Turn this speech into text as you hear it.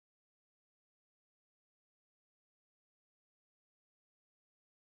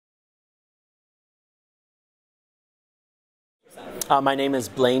My name is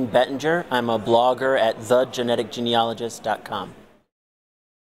Blaine Bettinger. I'm a blogger at thegeneticgenealogist.com.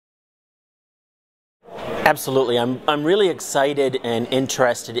 Absolutely. I'm really excited and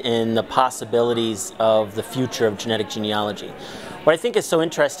interested in the possibilities of the future of genetic genealogy. What I think is so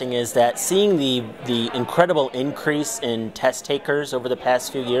interesting is that seeing the incredible increase in test takers over the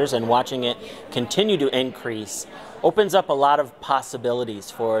past few years and watching it continue to increase opens up a lot of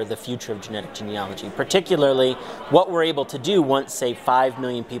possibilities for the future of genetic genealogy, particularly what we're able to do once, say, 5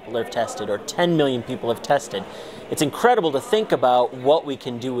 million people have tested or 10 million people have tested. It's incredible to think about what we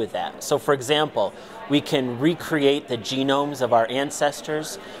can do with that. So, for example, we can recreate the genomes of our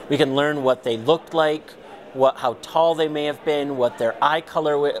ancestors. We can learn what they looked like, how tall they may have been, what their eye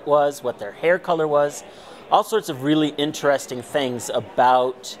color was, what their hair color was. All sorts of really interesting things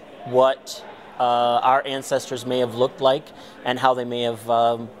about what our ancestors may have looked like and how they may have,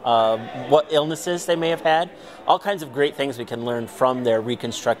 what illnesses they may have had. All kinds of great things we can learn from their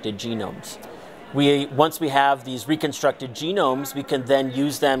reconstructed genomes. Once we have these reconstructed genomes, we can then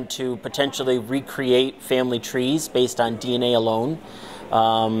use them to potentially recreate family trees based on DNA alone.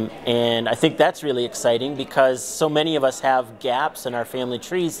 And I think that's really exciting because so many of us have gaps in our family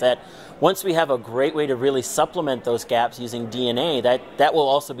trees that once we have a great way to really supplement those gaps using DNA, that will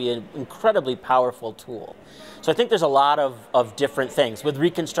also be an incredibly powerful tool. So I think there's a lot of different things. With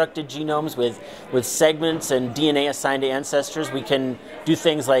reconstructed genomes, with segments and DNA assigned to ancestors, we can do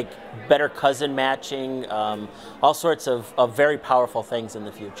things like better cousin matching, all sorts of very powerful things in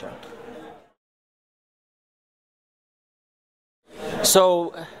the future.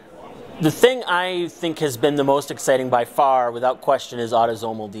 So the thing I think has been the most exciting by far, without question, is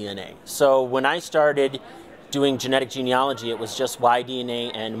autosomal DNA. So when I started doing genetic genealogy, it was just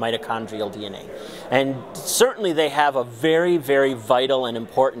Y-DNA and mitochondrial DNA. And certainly they have a very, very vital and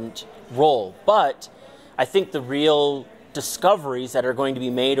important role. But I think the real discoveries that are going to be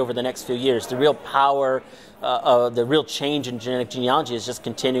made over the next few years, the real power, the real change in genetic genealogy is just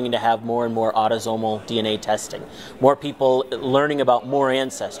continuing to have more and more autosomal DNA testing. More people learning about more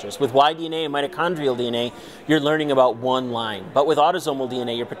ancestors. With Y-DNA and mitochondrial DNA, you're learning about one line. But with autosomal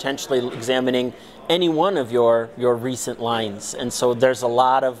DNA, you're potentially examining any one of your recent lines. And so there's a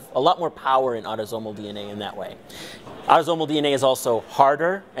lot more power in autosomal DNA in that way. Autosomal DNA is also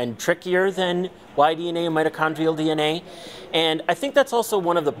harder and trickier than Y-DNA and mitochondrial DNA. And I think that's also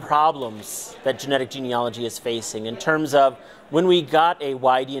one of the problems that genetic genealogy is facing in terms of when we got a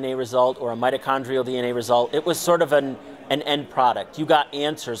Y-DNA result or a mitochondrial DNA result, it was sort of an end product. You got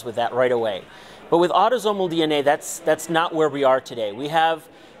answers with that right away. But with autosomal DNA, that's not where we are today. We have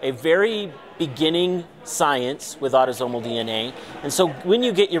a very beginning science with autosomal DNA. And so when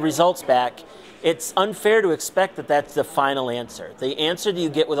you get your results back, it's unfair to expect that that's the final answer. The answer that you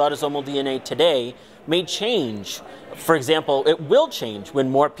get with autosomal DNA today may change. For example, it will change when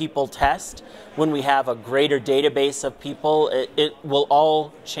more people test, when we have a greater database of people. It will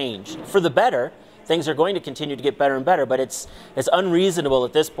all change. For the better, things are going to continue to get better and better, but it's unreasonable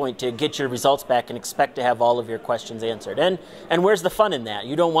at this point to get your results back and expect to have all of your questions answered. And where's the fun in that?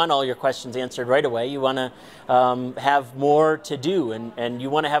 You don't want all your questions answered right away. You want to have more to do, and you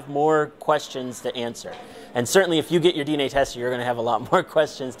want to have more questions to answer. And certainly if you get your DNA tested, you're going to have a lot more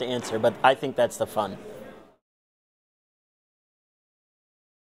questions to answer, but I think that's the fun.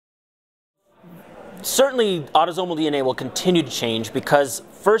 Certainly, autosomal DNA will continue to change because,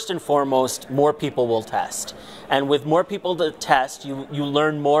 first and foremost, more people will test. And with more people to test, you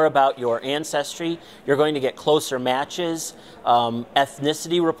learn more about your ancestry. You're going to get closer matches.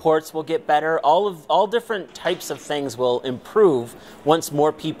 Ethnicity reports will get better. All different types of things will improve once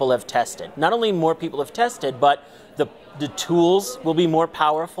more people have tested. Not only more people have tested, but the tools will be more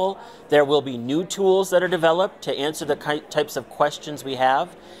powerful. There will be new tools that are developed to answer the types of questions we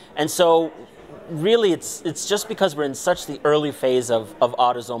have. And so really, it's just because we're in such the early phase of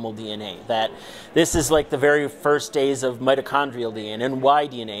autosomal DNA that this is like the very first days of mitochondrial DNA and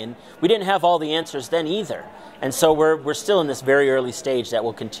Y-DNA, and we didn't have all the answers then either. And so we're still in this very early stage that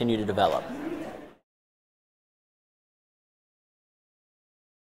will continue to develop.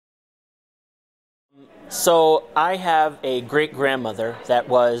 So I have a great-grandmother that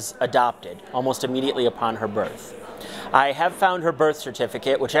was adopted almost immediately upon her birth. I have found her birth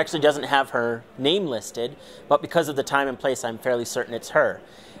certificate, which actually doesn't have her name listed, but because of the time and place, I'm fairly certain it's her.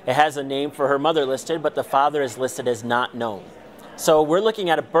 It has a name for her mother listed, but the father is listed as not known. So we're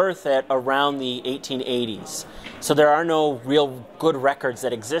looking at a birth at around the 1880s. So there are no real good records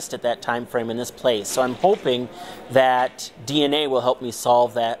that exist at that time frame in this place. So I'm hoping that DNA will help me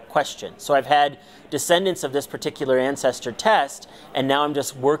solve that question. So I've had descendants of this particular ancestor test, and now I'm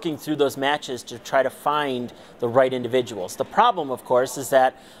just working through those matches to try to find the right individuals. The problem, of course, is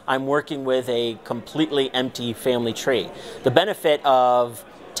that I'm working with a completely empty family tree. The benefit of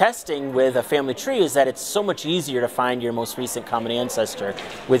testing with a family tree is that it's so much easier to find your most recent common ancestor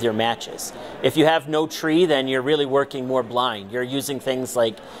with your matches. If you have no tree, then you're really working more blind. You're using things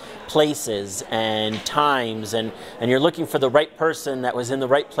like places and times, and you're looking for the right person that was in the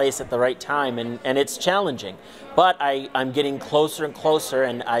right place at the right time, and it's challenging. But I'm getting closer and closer,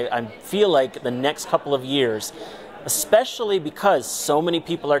 and I feel like the next couple of years, especially because so many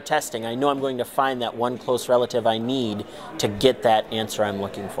people are testing, I know I'm going to find that one close relative I need to get that answer I'm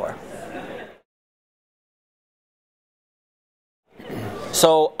looking for.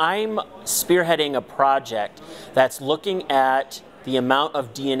 So I'm spearheading a project that's looking at the amount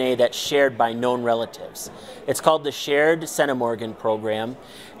of DNA that's shared by known relatives. It's called the Shared Centimorgan Program,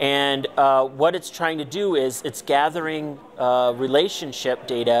 and what it's trying to do is it's gathering relationship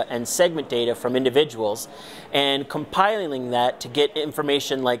data and segment data from individuals and compiling that to get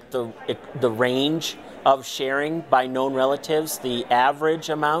information like the range of sharing by known relatives, the average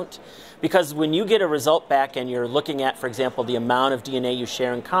amount. Because when you get a result back and you're looking at, for example, the amount of DNA you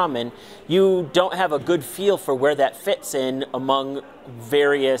share in common, you don't have a good feel for where that fits in among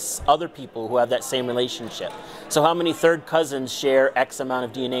various other people who have that same relationship. So how many third cousins share X amount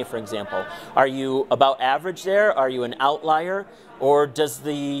of DNA, for example? Are you about average there? Are you an outlier? Or does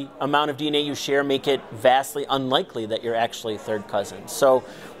the amount of DNA you share make it vastly unlikely that you're actually third cousins? So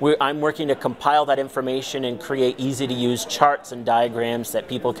I'm working to compile that information and create easy-to-use charts and diagrams that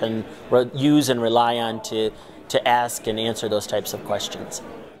people can use and rely on to ask and answer those types of questions.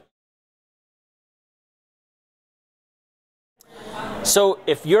 So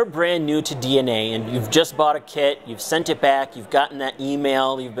if you're brand new to DNA and you've just bought a kit, you've sent it back, you've gotten that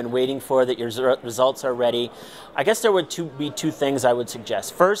email you've been waiting for that your results are ready, I guess there would be two things I would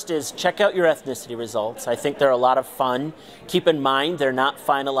suggest. First is check out your ethnicity results. I think they're a lot of fun. Keep in mind they're not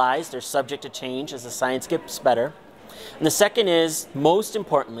finalized. They're subject to change as the science gets better. And the second is, most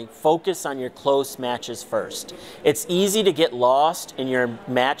importantly, focus on your close matches first. It's easy to get lost in your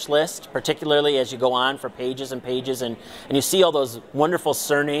match list, particularly as you go on for pages and pages, and you see all those wonderful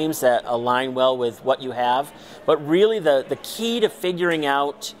surnames that align well with what you have. But really the key to figuring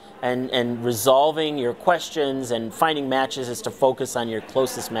out and resolving your questions and finding matches is to focus on your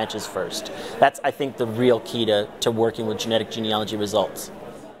closest matches first. That's, I think, the real key to working with genetic genealogy results.